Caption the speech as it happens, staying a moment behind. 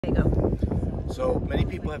There you go. So many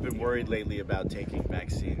people have been worried lately about taking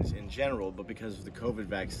vaccines in general, but because of the COVID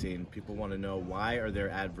vaccine, people want to know, why are there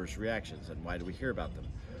adverse reactions and why do we hear about them?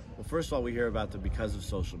 Well, first of all, we hear about them because of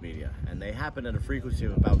social media, and they happen at a frequency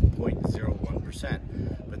of about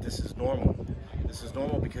 0.01%, but this is normal. This is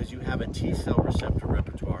normal because you have a T cell receptor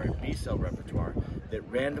repertoire and B cell repertoire that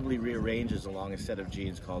randomly rearranges along a set of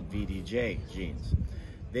genes called VDJ genes.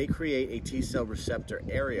 They create a T cell receptor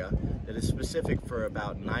area that is specific for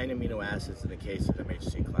about 9 amino acids in the case of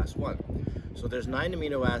MHC class 1. So there's 9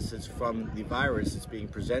 amino acids from the virus that's being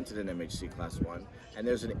presented in MHC class 1, and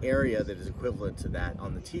there's an area that is equivalent to that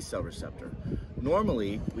on the T cell receptor.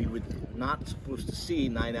 Normally, we would not supposed to see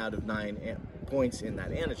 9 out of 9 points in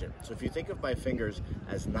that antigen. So if you think of my fingers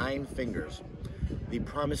as 9 fingers, the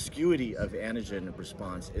promiscuity of antigen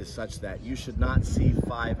response is such that you should not see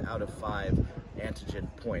 5 out of 5 antigen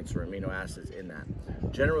points or amino acids in that.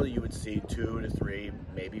 Generally, you would see 2 to 3,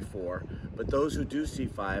 maybe 4, but those who do see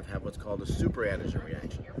 5 have what's called a superantigen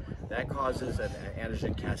reaction. That causes an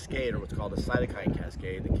antigen cascade, or what's called a cytokine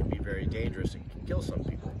cascade, that can be very dangerous and can kill some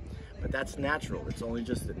people. But that's natural. It's only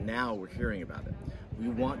just that now we're hearing about it. We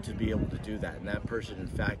want to be able to do that, and that person, in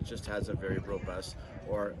fact, just has a very robust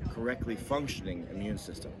or correctly functioning immune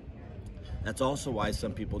system. That's also why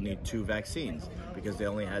some people need 2 vaccines, because they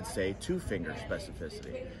only had, say, 2-finger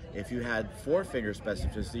specificity. If you had 4-finger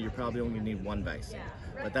specificity, you're probably only going to need 1 vaccine.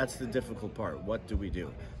 But that's the difficult part. What do we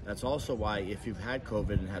do? That's also why, if you've had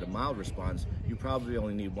COVID and had a mild response, you probably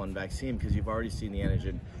only need 1 vaccine, because you've already seen the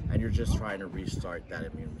antigen and you're just trying to restart that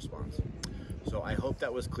immune response. So I hope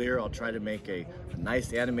that was clear. I'll try to make a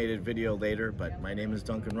nice animated video later, but my name is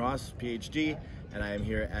Duncan Ross, PhD, and I am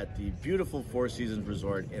here at the beautiful Four Seasons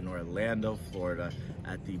Resort in Orlando, Florida,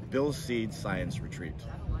 at the Bill Seed Science Retreat.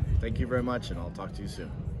 Thank you very much, and I'll talk to you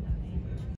soon.